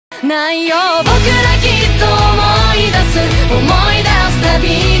ないよ僕らきっと思い出すたび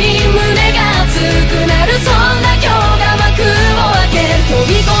に胸が熱くなるそんな今日が幕を開け飛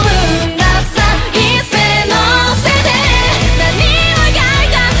び込むんださ一斉のせで何を描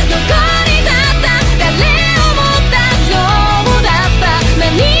いたどこに立った誰を思ったどうだった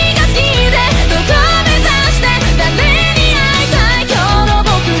何が好きでどこ目指して誰に会いたい今日の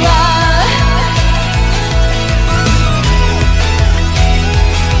僕は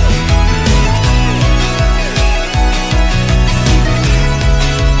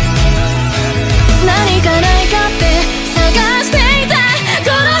何かないかって探していたこ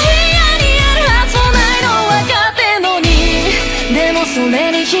の部屋にあるはずもないの分かってんのにでもそ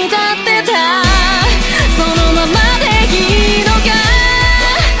れに浸ってたそのままでいいのかっ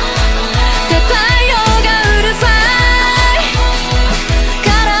て太陽がうるさいか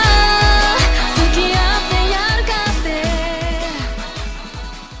ら付き合ってやるかって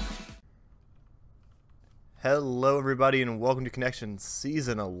Hello everybody and welcome to Connection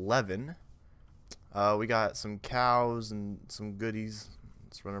Season 11. We got some cows and some goodies.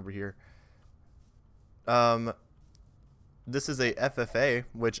 Let's run over here. This is a FFA,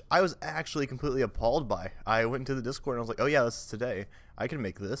 which I was actually completely appalled by. I went into the Discord and I was like, oh yeah, this is today. I can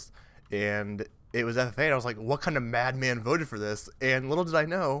make this. And it was FFA and I was like, what kind of madman voted for this? And little did I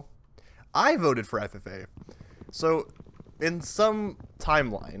know, I voted for FFA. So in some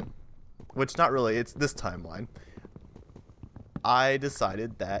timeline, which not really, it's this timeline, I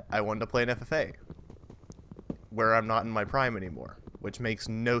decided that I wanted to play an FFA where I'm not in my prime anymore, which makes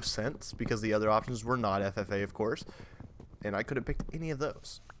no sense because the other options were not FFA, of course, and I could have picked any of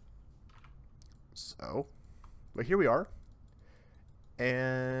those. So, but here we are,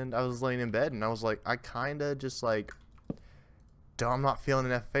 and I was laying in bed, and I was like, I kind of just like, I'm not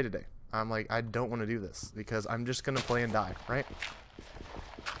feeling an FFA today. I'm like, I don't want to do this because I'm just gonna play and die, right?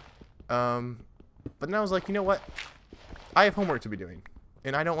 But then I was like, you know what? I have homework to be doing,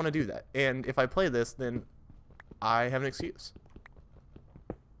 and I don't want to do that. And if I play this, then I have an excuse.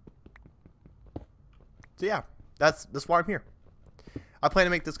 So yeah, that's why I'm here. I plan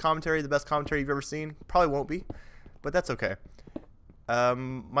to make this commentary the best commentary you've ever seen. Probably won't be, but that's okay.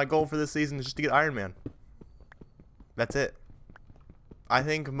 My goal for this season is just to get Iron Man. That's it. I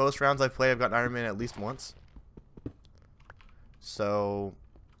think most rounds I've played, I've gotten Iron Man at least once. So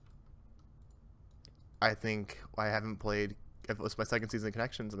I think I haven't played. It was my second season of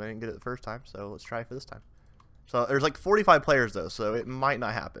Connections, and I didn't get it the first time. So let's try it for this time. So there's like 45 players though, so it might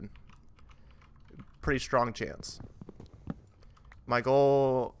not happen. Pretty strong chance. My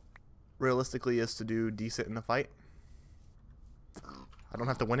goal, realistically, is to do decent in the fight. I don't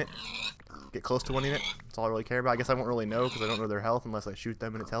have to win it. Get close to winning it. That's all I really care about. I guess I won't really know because I don't know their health unless I shoot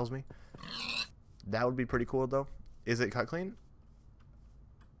them and it tells me. That would be pretty cool though. Is it cut clean?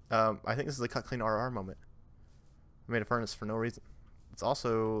 I think this is a cut clean RR moment. I made a furnace for no reason. It's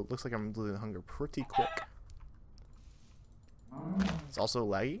also looks like I'm losing hunger pretty quick. It's also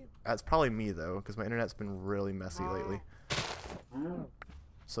laggy. That's probably me though, because my internet's been really messy lately.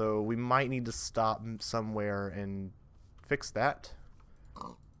 So we might need to stop somewhere and fix that.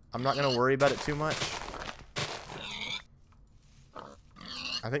 I'm not gonna worry about it too much.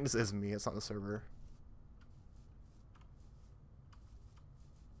 I think this is me. It's not the server.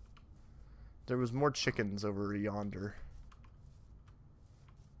 There was more chickens over yonder.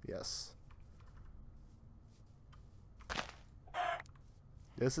 Yes.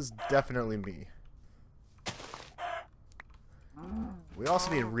 This is definitely me. We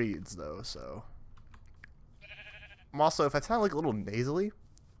also need reeds though, so. I'm also, if I sound like a little nasally,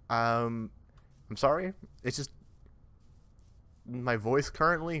 I'm sorry. It's just my voice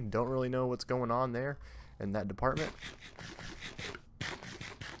currently, don't really know what's going on there in that department.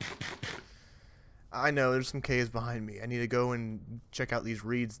 I know there's some caves behind me. I need to go and check out these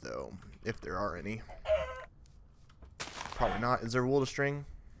reeds though, if there are any. Probably not. Is there wool to string?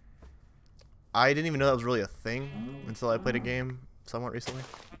 I didn't even know that was really a thing until I played a game somewhat recently.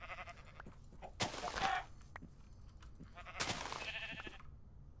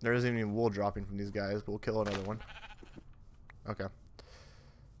 There isn't even wool dropping from these guys, but we'll kill another one. Okay.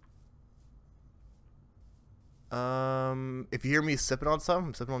 If you hear me sipping on some,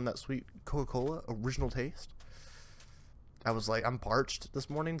 I'm sipping on that sweet Coca-Cola original taste. I was like, I'm parched this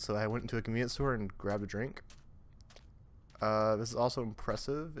morning, so I went into a convenience store and grabbed a drink. This is also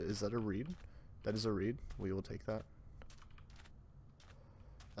impressive. Is that a reed? That is a reed. We will take that.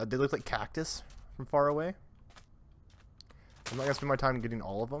 They look like cactus from far away. I'm not gonna spend my time getting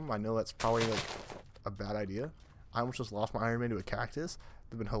all of them. I know that's probably like a bad idea. I almost just lost my Iron Man to a cactus.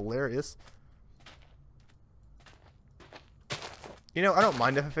 They've been hilarious. You know, I don't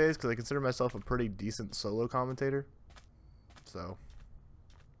mind FFAs because I consider myself a pretty decent solo commentator. So,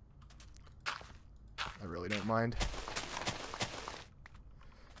 I really don't mind.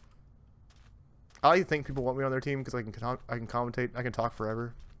 I like to think people want me on their team because I can commentate, I can talk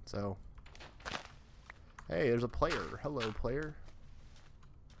forever. So, hey, there's a player. Hello, player.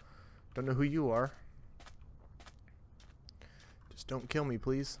 Don't know who you are. Just don't kill me,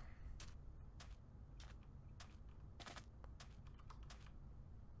 please.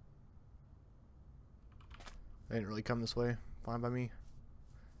 They didn't really come this way. Fine by me.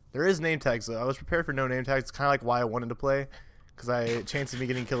 There is name tags though. I was prepared for no name tags. It's kind of like why I wanted to play, because chances of me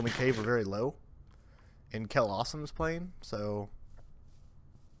getting killed in the cave were very low. And Kel Awesome's playing, so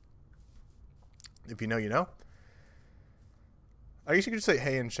if you know, you know. I guess you could just say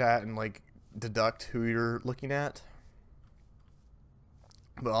hey in chat and like deduct who you're looking at.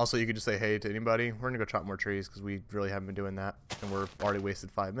 But also you could just say hey to anybody. We're gonna go chop more trees because we really haven't been doing that, and we're already wasted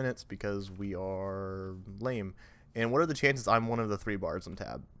 5 minutes because we are lame. And what are the chances I'm one of the 3 bards on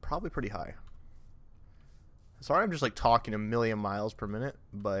tab? Probably pretty high. Sorry, I'm just like talking a million miles per minute,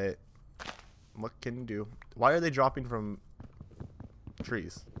 but what can you do? Why are they dropping from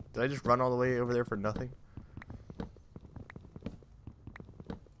trees? Did I just run all the way over there for nothing?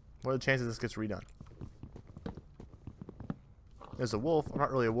 What are the chances this gets redone? There's a wolf. I'm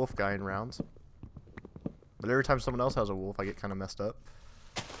not really a wolf guy in rounds. But every time someone else has a wolf, I get kind of messed up.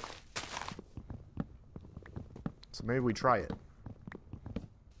 So maybe we try it.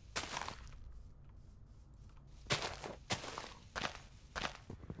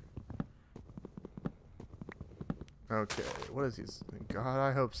 Okay, what is these? God,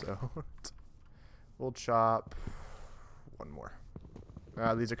 I hope so. We'll chop one more.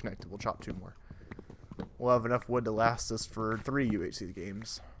 These are connected. We'll chop 2 more. We'll have enough wood to last us for 3 UHC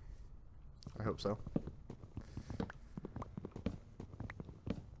games. I hope so.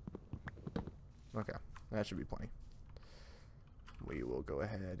 Okay, that should be plenty. We will go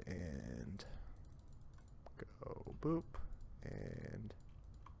ahead and go boop and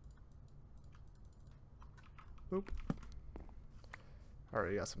boop.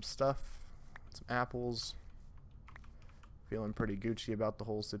 Already got some stuff, some apples. Feeling pretty Gucci about the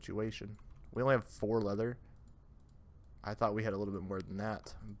whole situation. We only have 4 leather. I thought we had a little bit more than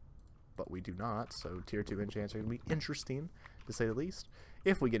that, but we do not. So tier 2 enchants are going to be interesting, to say the least.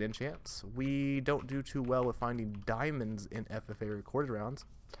 If we get enchants, we don't do too well with finding diamonds in FFA recorded rounds.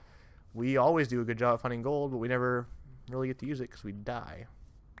 We always do a good job of finding gold, but we never really get to use it because we die.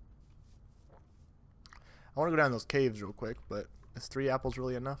 I want to go down those caves real quick, but is 3 apples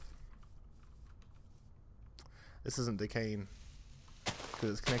really enough? This isn't decaying because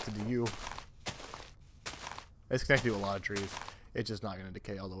it's connected to you. It's connected to a lot of trees. It's just not going to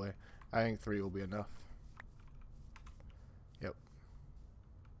decay all the way. I think 3 will be enough. Yep.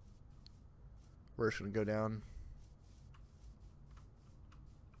 We're just going to go down.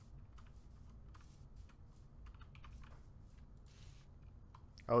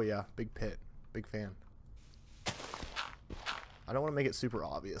 Oh yeah, big pit. Big fan. I don't want to make it super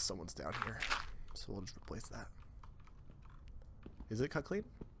obvious someone's down here. So we'll just replace that. Is it cut clean?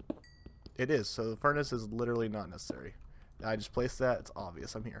 It is, so the furnace is literally not necessary. I just placed that, it's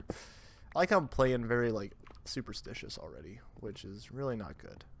obvious I'm here. I like how I'm playing very like superstitious already, which is really not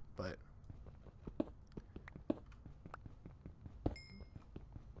good, but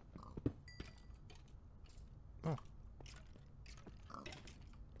oh.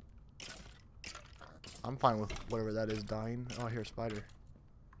 I'm fine with whatever that is dying. Oh, I hear a spider.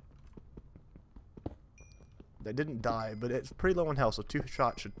 They didn't die, but it's pretty low in health, so 2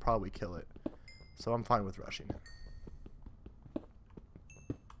 shots should probably kill it. So I'm fine with rushing it.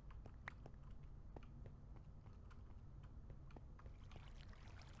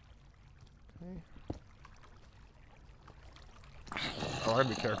 Okay. Oh, I gotta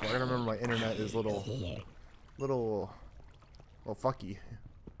be careful. I gotta remember my internet is little fucky.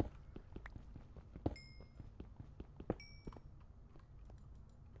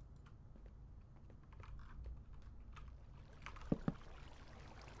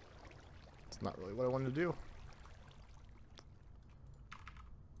 Not really what I wanted to do.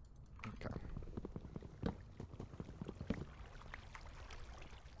 Okay.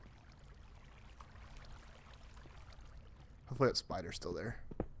 Hopefully that spider's still there.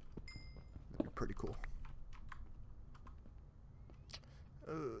 That'd be pretty cool.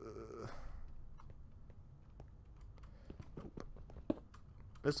 Nope.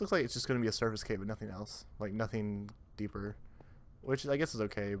 This looks like it's just going to be a surface cave and nothing else. Like nothing deeper. Which I guess is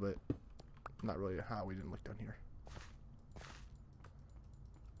okay, but not really how we didn't look down here.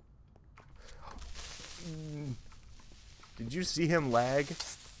 Did you see him lag?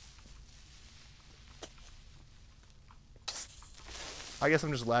 I guess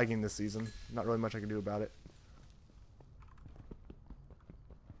I'm just lagging this season. Not really much I can do about it.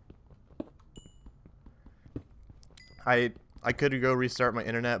 I could go restart my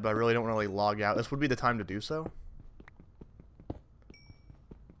internet, but I really don't want to like log out. This would be the time to do so.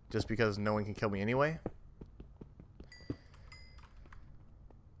 Just because no one can kill me anyway.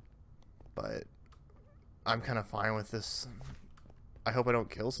 But I'm kind of fine with this. I hope I don't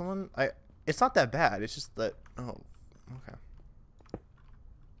kill someone. It's not that bad. It's just that. Oh, okay.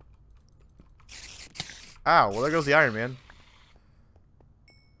 Ow, well there goes the Iron Man.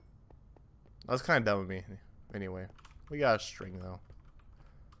 That was kind of dumb of me. Anyway, we got a string though.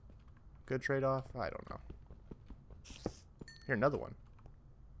 Good trade-off? I don't know. Here, another one.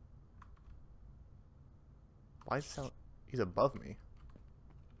 Why is that? He's above me.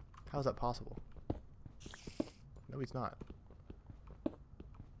 How is that possible? No, he's not.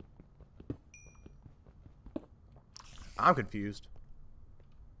 I'm confused.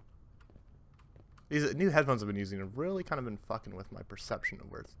 These new headphones I've been using have really kind of been fucking with my perception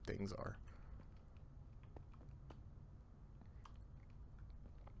of where things are.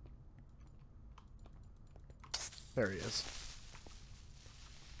 There he is.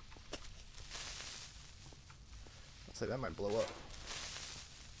 I'll say that might blow up.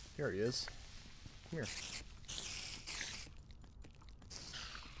 Here he is. Come here.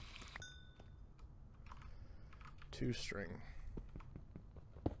 Two string.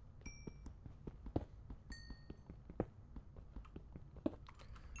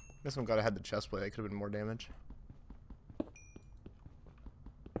 This one gotta had the chest plate. That could have been more damage.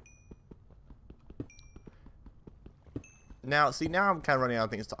 Now, see, now I'm kind of running out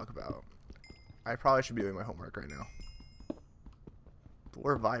of things to talk about. I probably should be doing my homework right now. But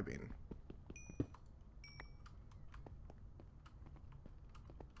we're vibing.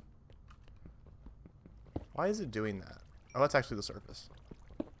 Why is it doing that? Oh, that's actually the surface.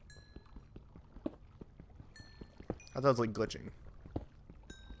 I thought it was like glitching.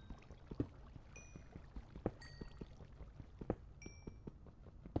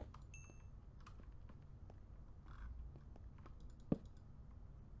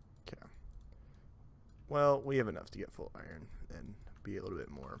 Okay. Well, we have enough to get full iron and be a little bit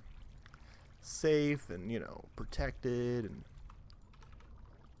more safe and, you know, protected and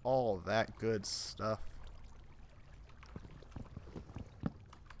all of that good stuff.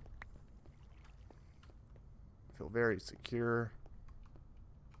 Feel very secure.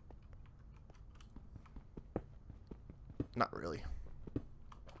 Not really.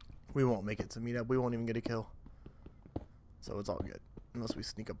 We won't make it to meet up. We won't even get a kill. So it's all good. Unless we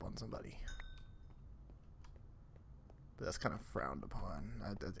sneak up on somebody. But that's kind of frowned upon.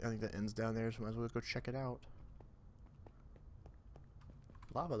 I think that ends down there, so might as well go check it out.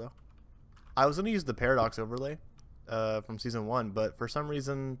 Lava, though. I was going to use the paradox overlay from Season 1, but for some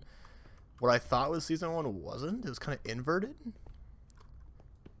reason, what I thought was Season 1 wasn't. It was kind of inverted.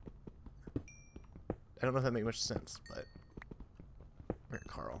 I don't know if that makes much sense, but... Here,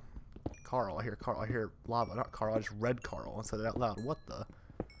 Carl. Carl, I hear Carl. I hear lava, not Carl. I just read Carl and said it out loud. What the?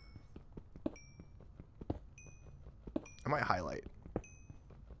 I might highlight.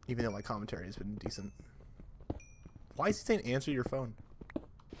 Even though my commentary has been decent. Why is he saying answer your phone?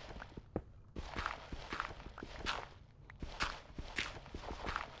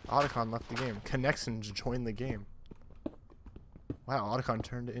 Otacon left the game. Connections joined the game. Wow, Otacon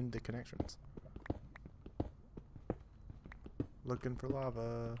turned into connections. Looking for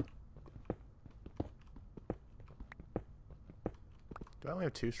lava. Do I only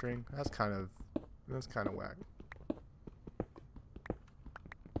have 2 string? That's kind of whack.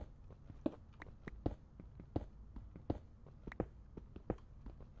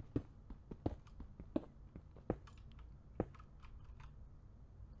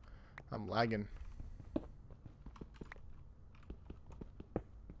 I'm lagging.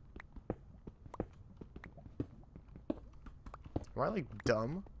 Am I like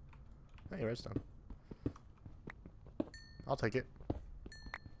dumb? Hey, redstone. I'll take it.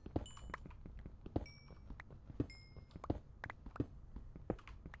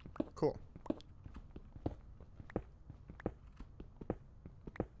 Cool.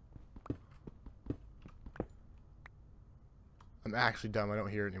 I'm actually dumb. I don't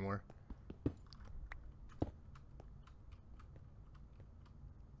hear it anymore.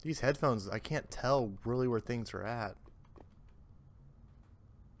 These headphones, I can't tell really where things are at.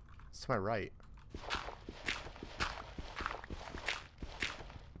 It's to my right.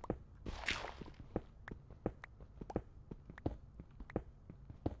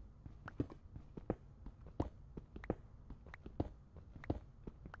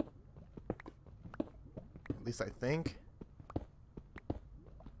 At least I think.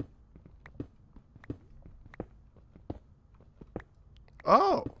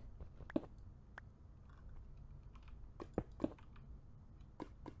 Oh!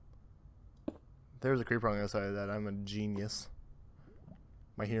 There's a creeper on the other side of that. I'm a genius.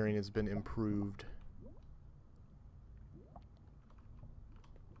 My hearing has been improved.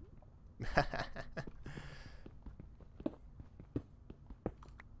 Come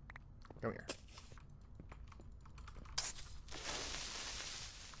here.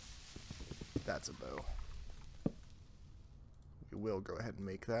 That's a bow. We will go ahead and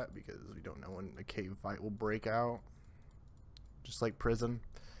make that because we don't know when a cave fight will break out. Just like prison.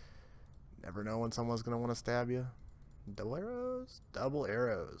 Never know when someone's going to want to stab you. Double arrows? Double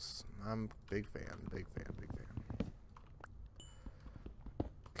arrows. I'm a big fan, big fan, big fan.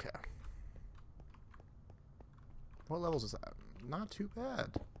 Okay. What levels is that? Not too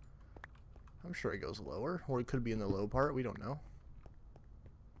bad. I'm sure it goes lower, or it could be in the low part. We don't know.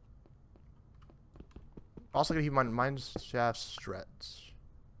 Also gonna keep my mine shaft stretch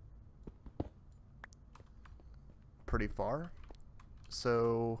pretty far,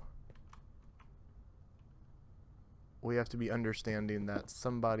 so we have to be understanding that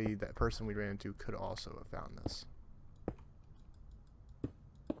that person we ran into could also have found this.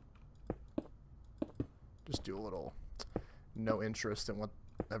 Just do a little no interest in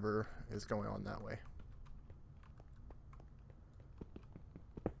whatever is going on that way.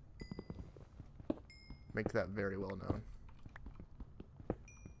 Make that very well known.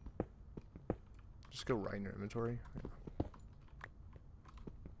 Just go right in your inventory. Yeah.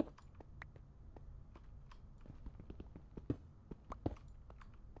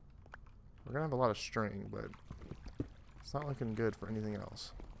 We're gonna have a lot of string, but it's not looking good for anything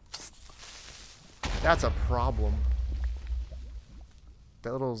else. That's a problem.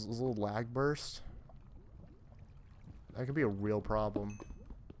 That little lag burst. That could be a real problem.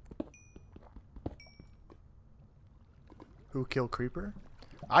 Who killed Creeper?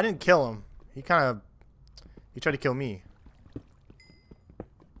 I didn't kill him. He tried to kill me.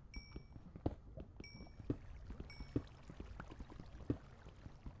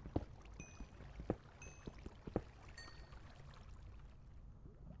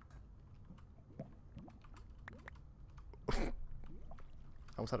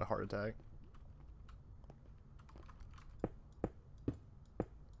 I almost had a heart attack.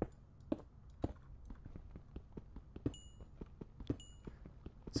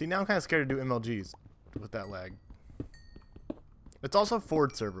 See, now I'm kind of scared to do MLGs with that lag. It's also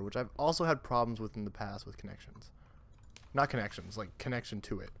Ford server, which I've also had problems with in the past with connections. Not connections, like connection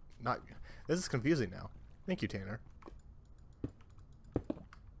to it. This is confusing now. Thank you, Tanner.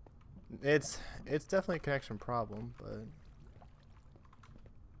 It's definitely a connection problem, but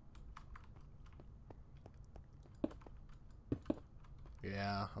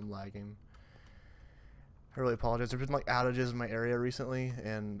yeah, I'm lagging. I really apologize. There's been like outages in my area recently,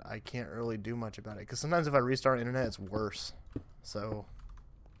 and I can't really do much about it. Because sometimes if I restart internet, it's worse. So,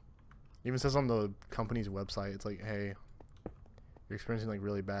 it even says on the company's website, it's like, hey, you're experiencing like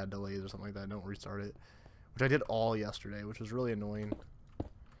really bad delays or something like that. Don't restart it. Which I did all yesterday, which was really annoying.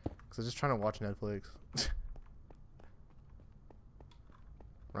 Because I was just trying to watch Netflix.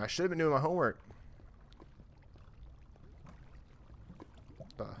 I should have been doing my homework.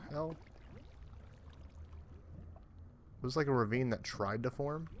 What the hell? It was like a ravine that tried to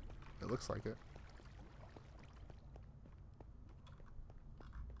form. It looks like it.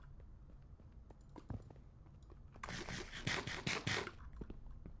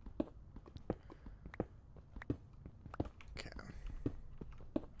 Okay.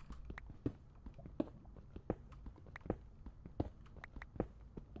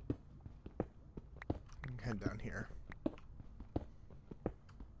 Head down here.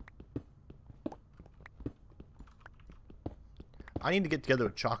 I need to get together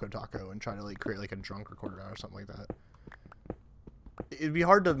with Choco Taco and try to like create like a drunk recorder or something like that. It'd be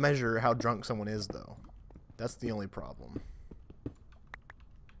hard to measure how drunk someone is though. That's the only problem.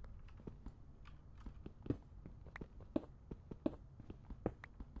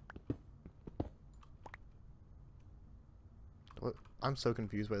 What? I'm so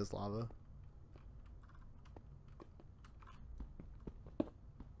confused by this lava.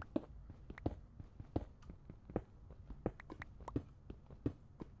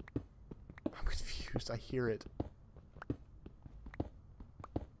 I hear it.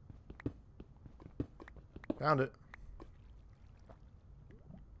 Found it.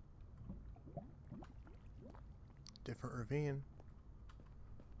 Different ravine.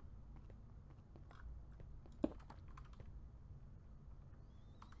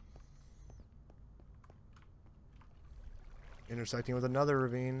 intersecting with another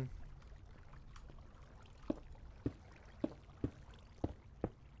ravine.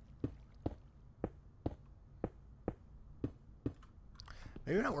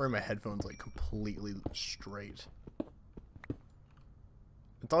 Maybe I'm not wearing my headphones like completely straight.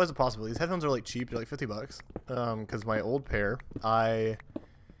 It's always a possibility. These headphones are like cheap. They're like 50 bucks. Because my old pair, I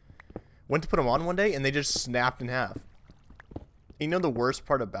went to put them on one day and they just snapped in half. You know, the worst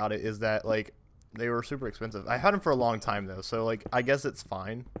part about it is that like they were super expensive. I had them for a long time though, so like I guess it's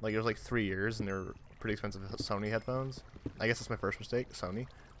fine. Like it was like 3 years and they're pretty expensive Sony headphones. I guess that's my first mistake, Sony.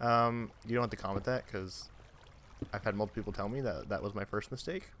 You don't have to comment that because I've had multiple people tell me that that was my first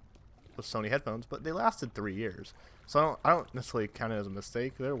mistake with Sony headphones, but they lasted 3 years. So I don't necessarily count it as a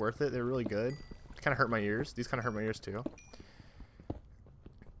mistake. They're worth it. They're really good. They kind of hurt my ears. These kind of hurt my ears too.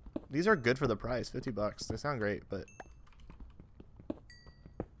 These are good for the price, 50 bucks. They sound great, but...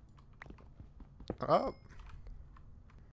 Oh,